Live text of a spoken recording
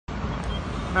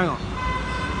Hang on.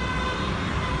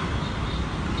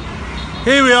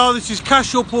 Here we are, this is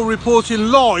Cash Upple reporting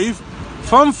live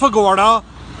from Fagora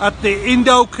at the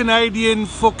Indo-Canadian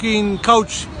fucking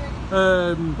coach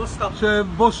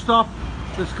bus stop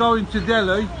that's going to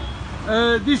Delhi.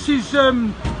 This is,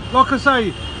 like I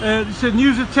say, it's a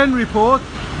News at 10 report.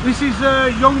 This is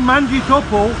young Manjit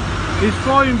Uppal. He's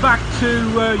flying back to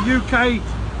UK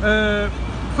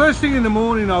first thing in the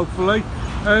morning, hopefully.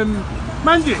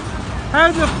 Manjit, how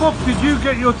the fuck did you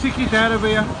get your ticket out of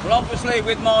here? Well, obviously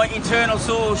with my internal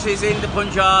sources in the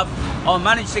Punjab, I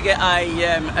managed to get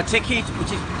a ticket,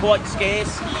 which is quite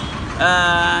scarce,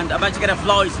 and I managed to get a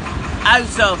flight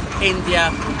out of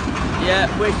India, yeah,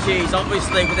 which is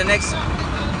obviously with the next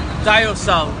day or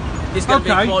so, it's going to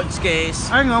be quite scarce.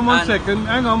 Hang on one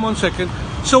second.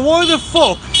 So why the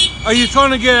fuck are you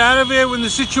trying to get out of here when the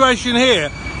situation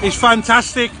here is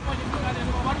fantastic?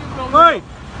 Hey,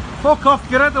 fuck off,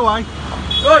 get out of the way.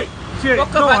 Right,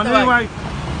 go on anyway.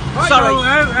 Right, sorry. So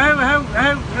how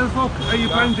the fuck are you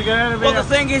planning to get out of here? Well, the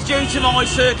thing is, due to my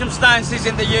circumstances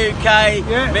in the UK,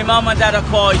 my mum and dad are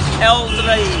quite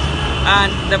elderly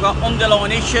and they've got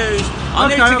underlying issues. I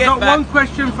need to get I've got back. one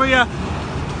question for you.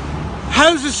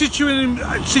 How's the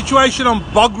situation on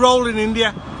bog roll in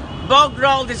India? Bog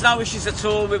roll, there's no issues at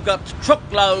all. We've got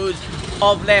truckloads.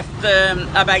 I've left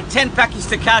about 10 packages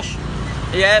to cash,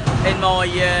 yeah, in my...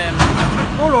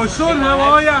 Alright son, how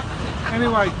are you?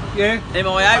 Anyway, yeah. In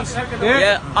my house,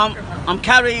 yeah. I'm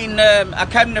carrying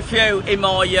a few in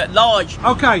my large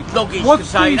luggage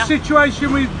What's container. the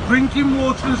situation with drinking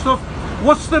water and stuff?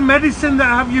 What's the medicine that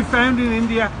have you found in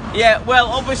India? Yeah, well,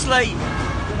 obviously,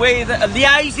 with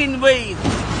liaising with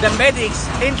the medics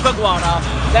in Fagora,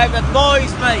 they've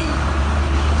advised me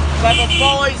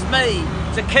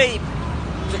to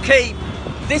keep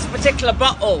this particular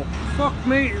bottle. Fuck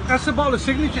me, that's a bottle of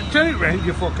Signature. Turn it round,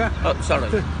 you fucker. Oh, sorry.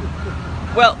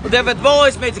 Well, they've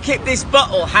advised me to keep this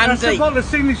bottle handy. That's a bottle of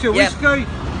Signature whiskey.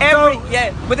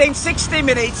 Within 60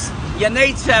 minutes, you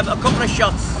need to have a couple of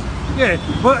shots. Yeah,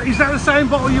 but is that the same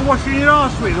bottle you're washing your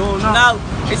arse with, or not? No,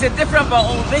 it's a different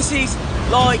bottle. This is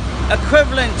like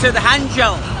equivalent to the hand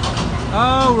gel.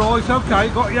 Oh, right, okay,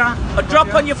 got ya. A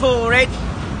drop on your forehead,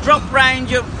 drop round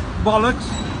your... Bollocks.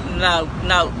 No,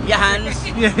 your hands.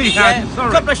 Yeah, your hands, sorry.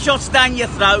 A couple of shots down your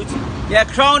throat. Yeah,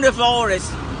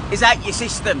 coronavirus is out your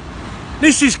system.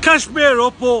 This is Kashmir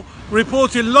Uppal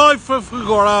reporting live from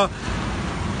Fagora.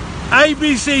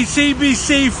 ABC,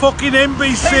 CBC, fucking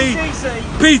NBC,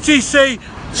 PTC,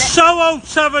 Soho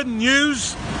 7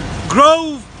 News,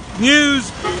 Grove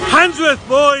News, Handsworth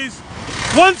Boys.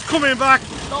 One's coming back,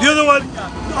 the other one,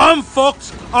 I'm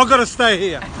fucked, I've got to stay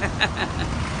here.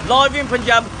 Live in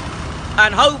Punjab,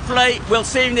 and hopefully we'll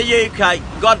see you in the UK.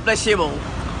 God bless you all.